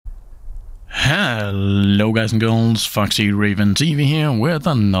Hello guys and girls, FoxyRaven-TV here with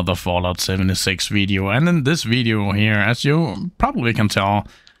another Fallout 76 video, and in this video here, as you probably can tell,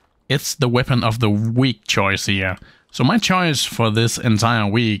 it's the weapon of the week choice here. So my choice for this entire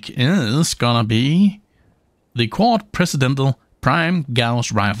week is gonna be the Quad Presidential Prime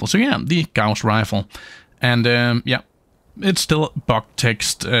Gauss Rifle. So yeah, the Gauss Rifle. And yeah, it's still bugged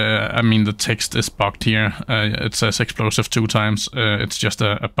text. I mean, the text is bugged here. It says explosive 2 times. It's just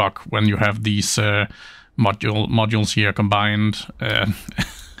a bug when you have these modules here combined.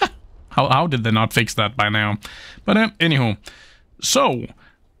 How did they not fix that by now? But anywho, so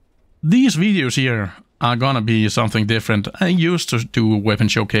these videos here are gonna be something different. I used to do weapon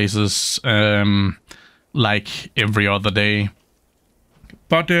showcases like every other day,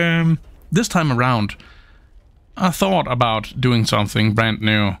 but this time around I thought about doing something brand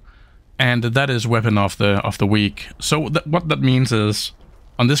new, and that is weapon of the week. So what that means is,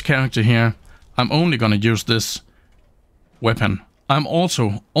 on this character here, I'm only gonna use this weapon. I'm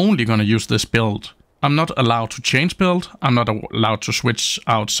also only gonna use this build. I'm not allowed to change build. I'm not allowed to switch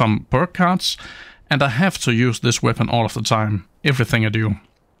out some perk cards, and I have to use this weapon all of the time, everything I do.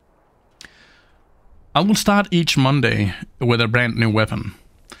 I will start each Monday with a brand new weapon,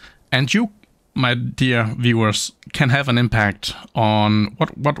 and you, my dear viewers, can have an impact on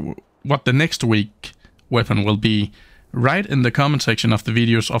what the next week weapon will be right in the comment section of the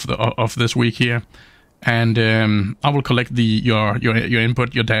videos of this week here, and I will collect your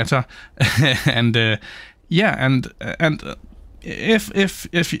input, your data, and yeah, and if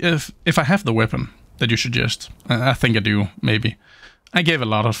I have the weapon that you suggest, I think I do, maybe. I gave a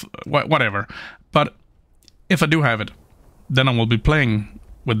lot of whatever, but if I do have it, then I will be playing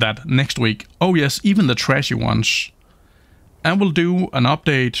with that next week. Oh yes, even the trashy ones. I will do an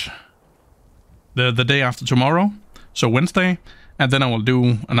update the day after tomorrow, so Wednesday, and then I will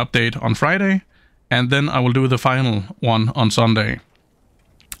do an update on Friday, and then I will do the final one on Sunday.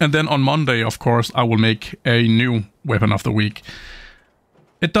 And then on Monday, of course, I will make a new weapon of the week.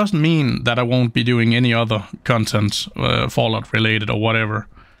 It doesn't mean that I won't be doing any other content, Fallout related or whatever.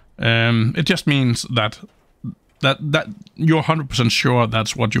 It just means that you're 100% sure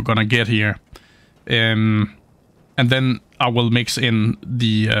that's what you're gonna get here, and then I will mix in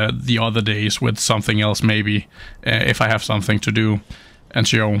the other days with something else, maybe, if I have something to do and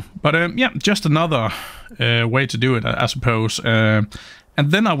show. But yeah, just another way to do it, I suppose. And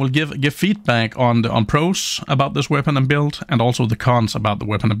then I will give feedback on pros about this weapon and build, and also the cons about the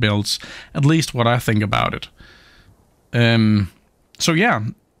weapon and builds, at least what I think about it. So yeah.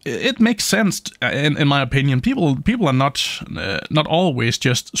 It makes sense, in my opinion. People are not always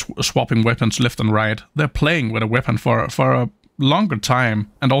just swapping weapons left and right. They're playing with a weapon for a longer time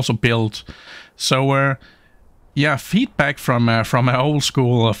and also build. So yeah, feedback from an old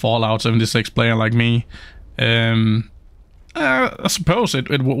school Fallout 76 player like me, I suppose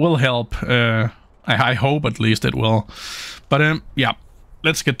it will help. I hope at least it will. But yeah,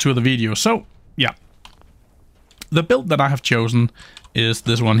 let's get to the video. So yeah, the build that I have chosen is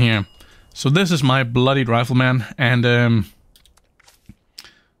this one here. So this is my Bloodied Rifleman, and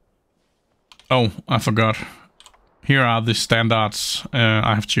oh, I forgot. Here are the standards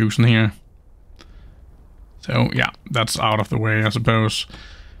I have chosen here. So yeah, that's out of the way, I suppose.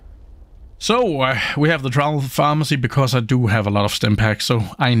 So we have the Travel Pharmacy, because I do have a lot of stim packs, so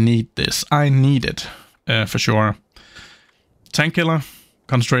I need this. I need it for sure. Tank Killer,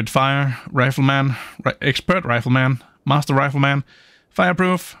 Concentrated Fire, Rifleman, Expert Rifleman, Master Rifleman,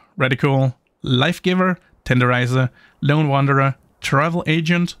 Fireproof, Radical, Life Giver, Tenderizer, Lone Wanderer, Travel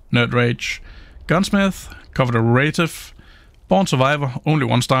Agent, Nerd Rage, Gunsmith, Cooperative, Born Survivor, only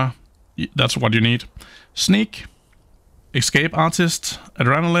 1 star, that's what you need, Sneak, Escape Artist,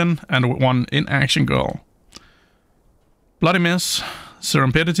 Adrenaline, and 1 in-action girl. Bloody Miss,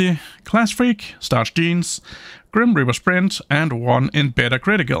 Serendipity, Class Freak, Starch Jeans, Grim Reaper Sprint, and 1 in Beta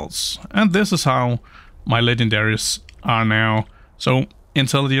Criticals. And this is how my legendaries are now. So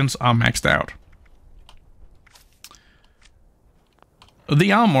intelligence are maxed out.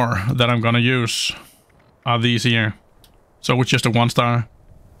 The armor that I'm gonna use are these here. So it's just a 1 star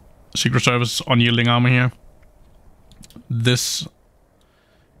Secret Service unyielding armor here. This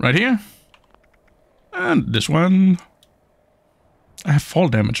right here. And this one. I have fall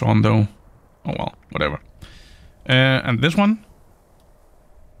damage on though. Oh well, whatever. And this one.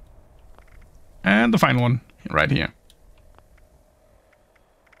 And the final one right here.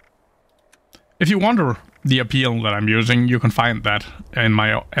 If you wonder the appeal that I'm using, you can find that in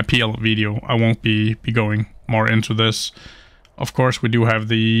my appeal video. I won't be going more into this. Of course, we do have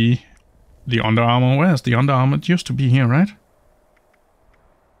the under armor. Where's the under armor? It used to be here, right?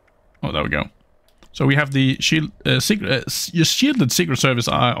 Oh, there we go. So we have the shielded Secret Service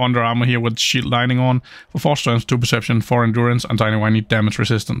Under Armor here with shield lining on for 4 strength, 2 perception, 4 endurance, and I need damage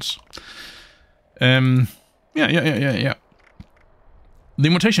resistance. Yeah. The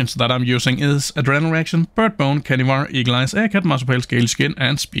mutations that I'm using is Adrenaline Reaction, Bird Bone, Carnivore, Eagle Eyes, Aircat, Marsupial, Scale Skin,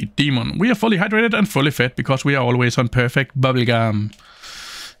 and Speed Demon. We are fully hydrated and fully fed because we are always on perfect bubblegum.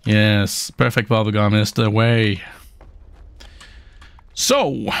 Yes, perfect bubblegum is the way.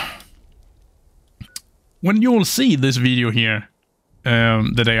 So, when you'll see this video here,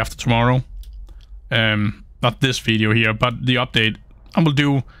 the day after tomorrow, not this video here, but the update, I will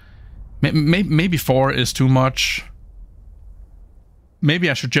do, maybe 4 is too much.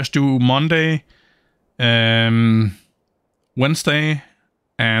 Maybe I should just do Monday, Wednesday,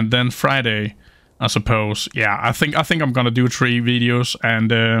 and then Friday, I suppose. Yeah, I think I'm gonna do 3 videos,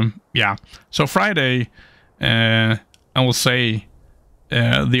 and yeah. So Friday, I will say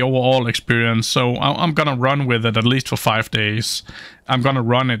the overall experience. So I'm gonna run with it at least for 5 days. I'm gonna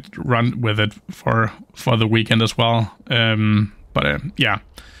run with it for the weekend as well. Yeah.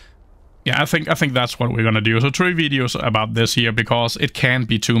 Yeah, I think that's what we're gonna do. So 3 videos about this here, because it can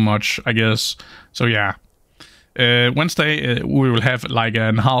be too much, I guess. So yeah, Wednesday we will have like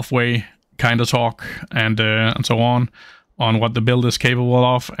an halfway kind of talk and so on what the build is capable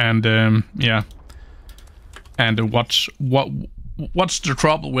of, and yeah, and what's the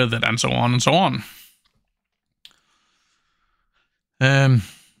trouble with it, and so on and so on.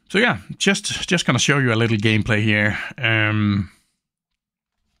 So yeah, just gonna show you a little gameplay here.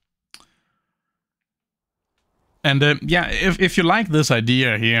 And yeah, if you like this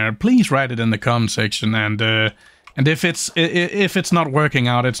idea here, please write it in the comment section. And if it's not working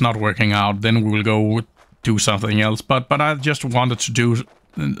out, it's not working out. Then we will go do something else. But I just wanted to do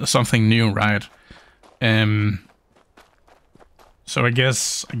something new, right? So I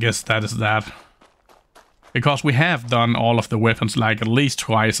guess that is that. Because we have done all of the weapons like at least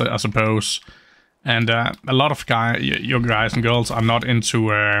twice, I suppose. And a lot of you guys and girls are not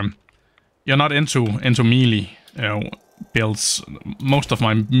into you're not into melee builds. Most of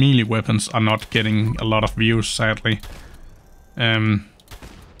my melee weapons are not getting a lot of views, sadly. So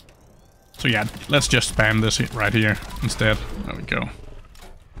yeah, let's just spam this right here instead. There we go.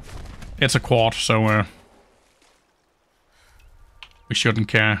 It's a quad, so we shouldn't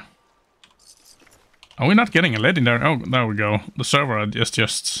care. Are we not getting a legendary? Oh, there we go. The server is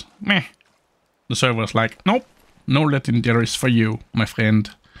just meh. The server is like, nope, no legendaries for you, my friend.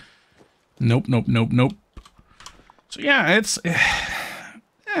 Nope. So yeah,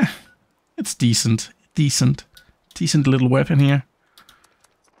 it's decent little weapon here.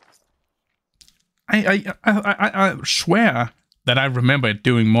 I swear that I remember it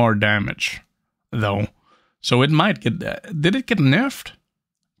doing more damage, though. So it might get. Did it get nerfed?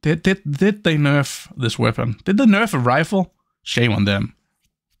 Did they nerf this weapon? Did they nerf a rifle? Shame on them.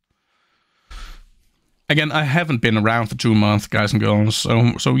 Again, I haven't been around for 2 months, guys and girls.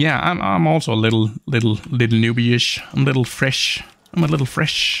 So yeah, I'm also a little newbie-ish. I'm a little fresh.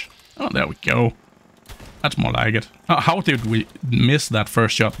 Oh, there we go. That's more like it. How did we miss that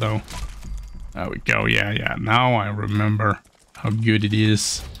first shot, though? There we go. Yeah. Now I remember how good it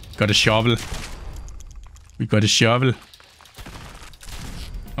is. Got a shovel. We got a shovel.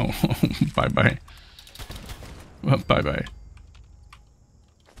 Oh, bye. Bye.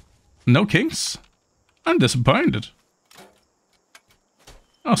 No kings? I'm disappointed.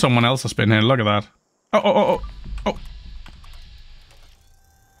 Oh, someone else has been here. Look at that. Oh.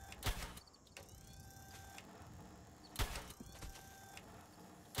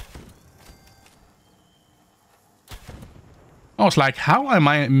 I was like, how am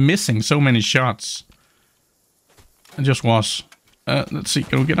I missing so many shots? It just was. Let's see,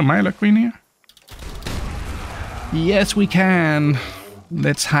 can we get a Milo Queen here? Yes, we can.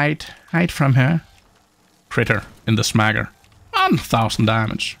 Let's hide from her. Critter in the smagger. 1000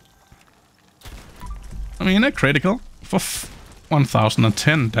 damage. I mean, a critical for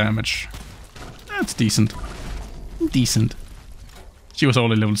 1010 damage. That's decent. She was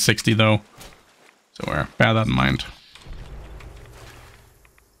only level 60 though. So bear that in mind.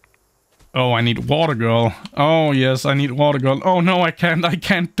 Oh, I need Water Girl. Oh, yes, I need Water Girl. Oh, no, I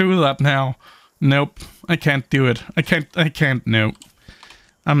can't do that now. Nope, I can't do it. I can't, no.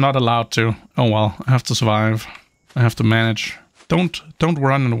 I'm not allowed to. Oh, well, I have to survive. I have to manage. Don't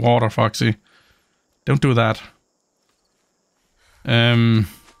run in the water, Foxy. Don't do that. Oh,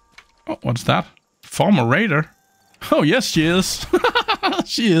 what's that? Former raider? Oh, yes, she is.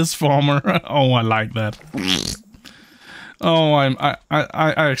 She is former. Oh, I like that. Oh, I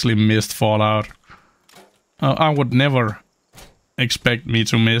actually missed Fallout. I would never expect me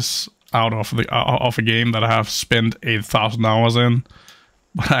to miss out of a game that I have spent 8,000 hours in,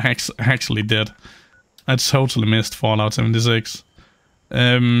 but I actually did. I totally missed Fallout 76.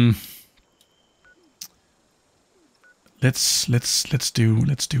 Let's do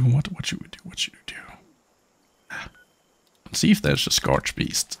what should we do? Let's see if there's a Scorch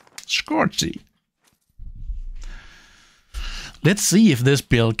Beast. Scorchy. Let's see if this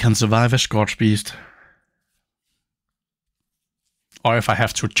build can survive a Scorch Beast. Or if I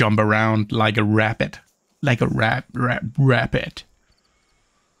have to jump around like a rabbit. Like a rabbit.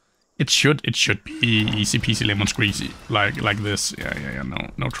 It should be easy peasy lemon squeezy. Like this. Yeah,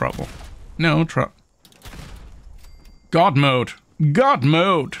 no trouble. No trouble. God mode. God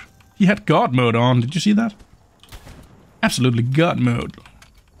mode. He had God mode on. Did you see that? Absolutely God mode.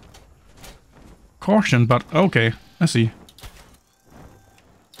 Caution, but okay. I see.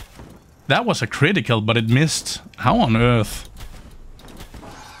 That was a critical, but it missed. How on earth?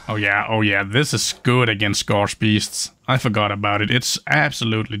 Oh yeah. This is good against Scorch Beasts. I forgot about it. It's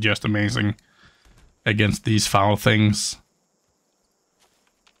absolutely just amazing against these foul things.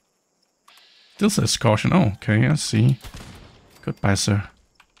 Still says caution. Oh, okay, I see. Goodbye, sir.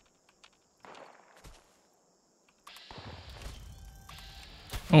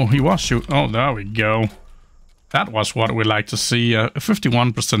 Oh, he was shooting. Oh, there we go. That was what we like to see. A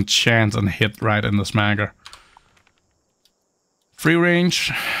 51% chance and hit right in the smacker. Free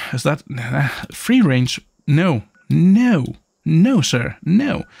range. Is that... free range? No. No, sir.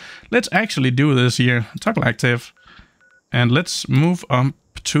 No. Let's actually do this here. Toggle active. And let's move up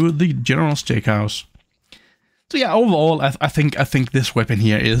to the General's Steakhouse. So yeah, overall, I think this weapon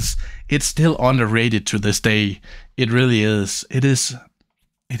here it's still underrated to this day. It really is. It is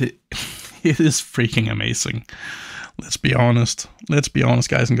freaking amazing. Let's be honest. Let's be honest,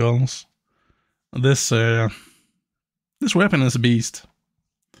 guys and girls. This weapon is a beast.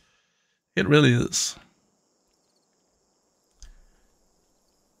 It really is.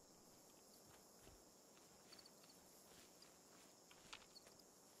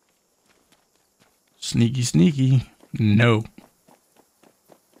 Sneaky, sneaky. No.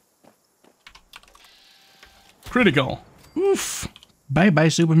 Critical. Oof. Bye-bye,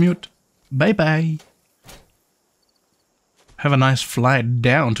 Super Mute. Bye-bye. Have a nice flight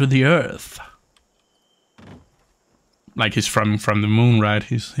down to the Earth. Like he's from the moon, right?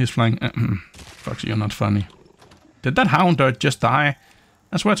 He's flying. Foxy, you're not funny. Did that hound dirt just die?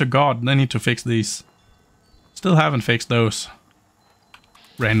 I swear to God, they need to fix these. Still haven't fixed those.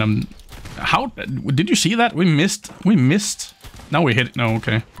 Random. How did you see that? We missed. We missed. Now we hit it. No,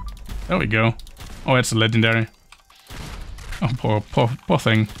 okay. There we go. Oh, it's a legendary. Oh, poor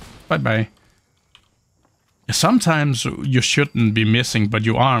thing. Bye-bye. Sometimes you shouldn't be missing, but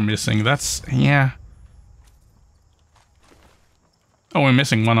you are missing. That's... yeah. Oh, we're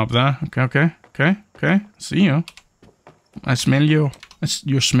missing one up there. Okay. See you. I smell you.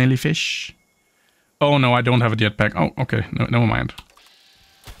 You smelly fish. Oh, no, I don't have a jetpack. Oh, okay. No, never mind.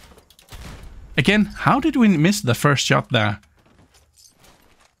 Again, how did we miss the first shot there?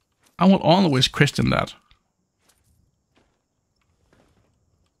 I will always question that.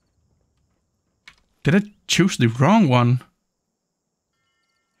 Did I choose the wrong one?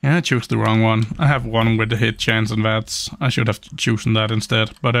 Yeah, I chose the wrong one. I have one with the hit chance and that's... I should have chosen that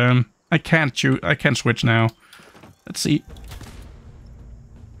instead. But I can't choose. I can't switch now. Let's see.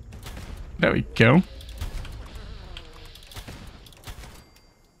 There we go.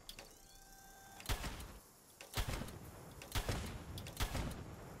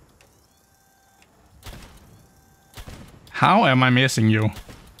 How am I missing you?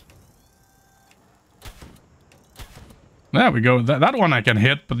 There we go. That one I can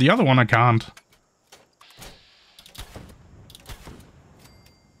hit, but the other one I can't.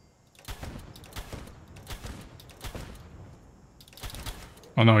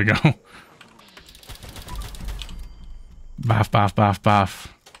 Oh, there we go. Baff.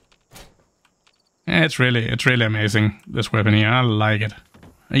 Yeah, it's really amazing, this weapon here. I like it.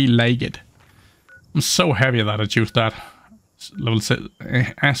 I'm so happy that I chose that. Level 6.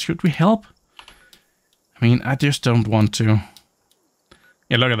 Should we help? I mean, I just don't want to.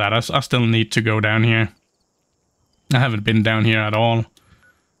 Yeah, look at that. I still need to go down here. I haven't been down here at all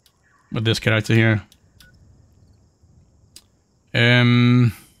with this character here.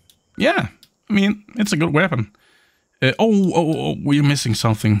 Yeah. I mean, it's a good weapon. We are missing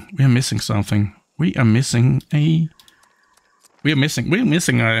something. We're missing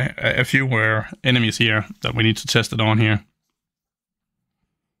a few enemies here that we need to test it on here.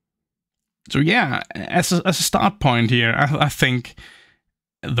 So yeah, as a start point here, I think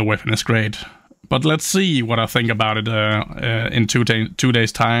the weapon is great. But let's see what I think about it in 2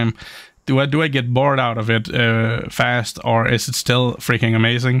 days' time. Do I get bored out of it fast, or is it still freaking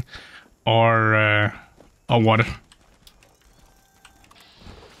amazing, or what?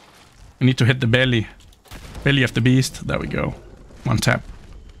 I need to hit the belly of the beast. There we go. 1 tap.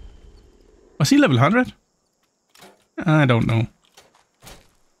 Was he level 100? I don't know.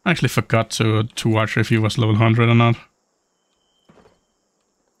 I actually forgot to watch if he was level 100 or not.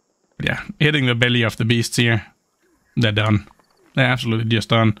 But yeah, hitting the belly of the beasts here. They're done. They're absolutely just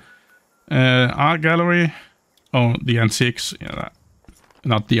done. Art gallery. Oh, the antiques. Yeah,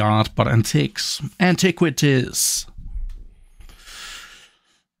 not the art, but antiques. Antiquities.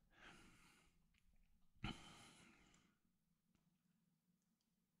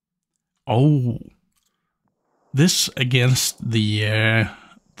 Oh, this against the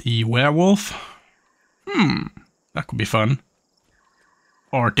werewolf. That could be fun.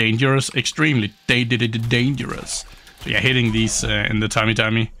 Or dangerous, extremely dangerous. So yeah, hitting these in the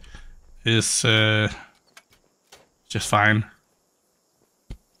tummy is just fine.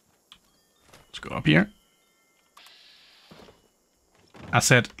 Let's go up here. I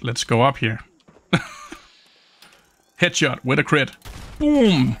said, let's go up here. Headshot with a crit.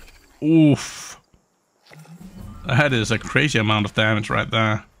 Boom. Oof. That is a crazy amount of damage right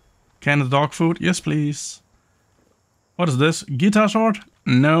there. Can of dog food? Yes, please. What is this? Guitar sword?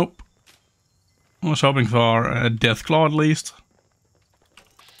 Nope. I was hoping for a death claw at least.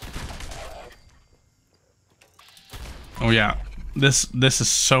 Oh yeah. This is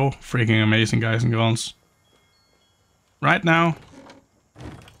so freaking amazing, guys and girls. Right now,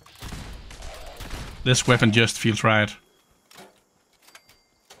 this weapon just feels right.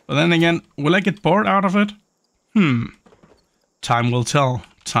 But then again, will I get bored out of it? Time will tell.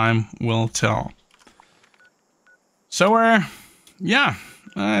 Time will tell. So, yeah,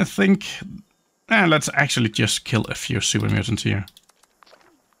 I think... let's actually just kill a few super mutants here.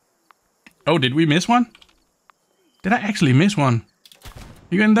 Oh, did we miss one? Did I actually miss one?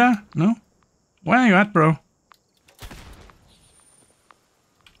 You in there? No? Where are you at, bro?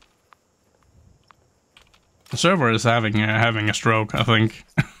 The server is having a stroke, I think.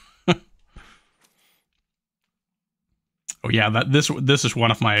 Oh yeah, this is one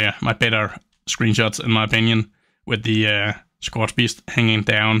of my my better screenshots in my opinion, with the Scorch Beast hanging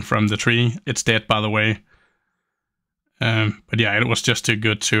down from the tree. It's dead, by the way. But yeah, it was just too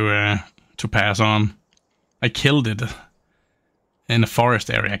good to pass on. I killed it in a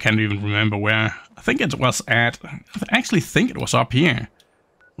forest area. I can't even remember where. I think it was at. I actually think it was up here.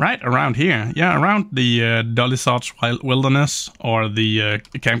 Right around here. Yeah, around the Dolly-Sots Wilderness or the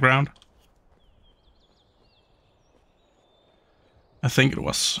campground. I think it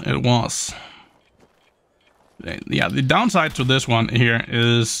was. Yeah, the downside to this one here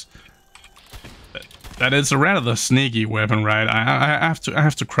is that it's a rather sneaky weapon, right? I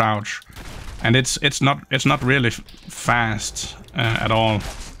have to crouch, and it's not really fast at all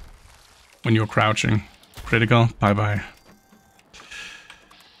when you're crouching. Critical. Bye bye.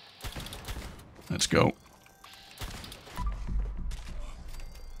 Let's go.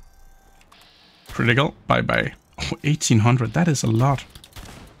 Critical. Bye bye. Oh, 1800. That is a lot.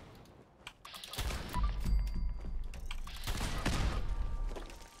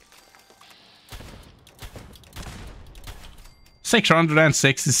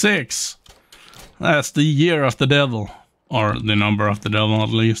 $666. That's the year of the devil. Or the number of the devil, at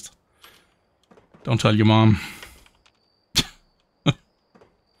least. Don't tell your mom.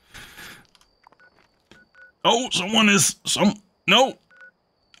 Oh, no!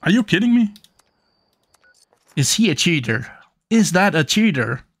 Are you kidding me? Is he a cheater? Is that a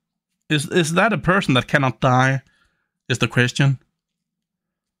cheater? Is that a person that cannot die? Is the question.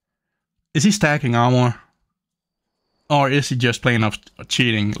 Is he stacking armor? Or is he just plain up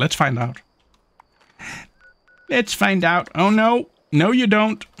cheating? Let's find out. Let's find out. Oh no. No, you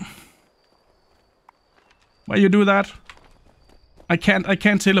don't. Why you do that? I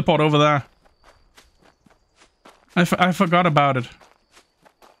can't teleport over there. I forgot about it.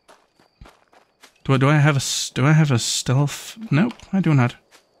 Do I have a stealth? Nope, I do not.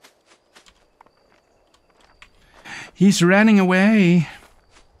 He's running away.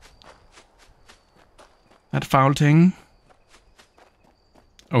 That foul thing.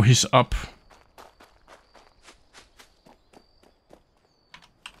 Oh, he's up.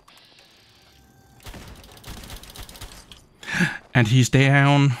 And he's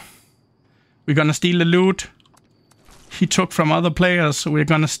down. We're gonna steal the loot. He took from other players, so we're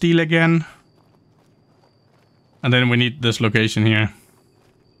gonna steal again. And then we need this location here.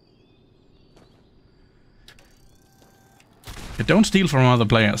 Okay, don't steal from other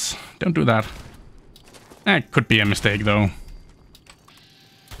players. Don't do that. It could be a mistake though.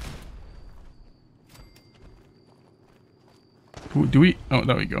 Do we? Oh,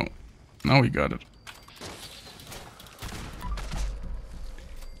 there we go. Now we got it.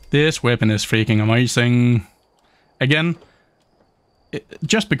 This weapon is freaking amazing. Again,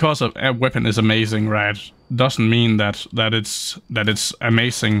 just because a weapon is amazing, right, doesn't mean that it's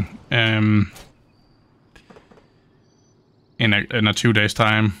amazing in a 2 days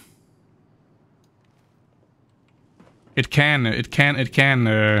time. It can it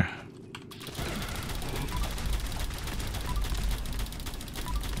can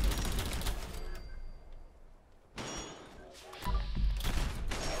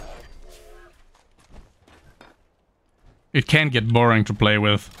get boring to play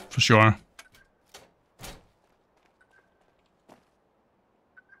with, for sure.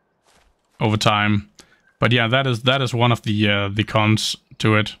 Over time. But yeah, that is one of the cons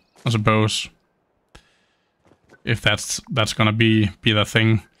to it, I suppose. If that's gonna be the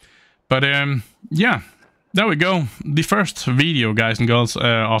thing. But yeah, there we go. The first video, guys and girls,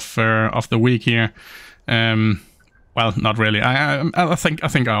 of the week here. Well, not really. I think I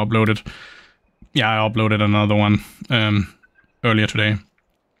uploaded. Yeah, I uploaded another one earlier today.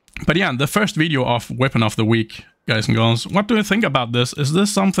 But yeah, the first video of Weapon of the Week, guys and girls. What do you think about this? Is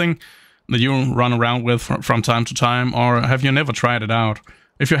this something that you run around with from time to time, or have you never tried it out?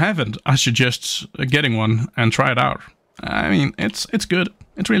 If you haven't, I suggest getting one and try it out. I mean, it's good.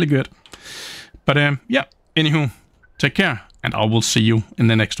 It's really good. But yeah, anywho, take care, and I will see you in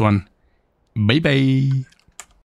the next one. Bye bye.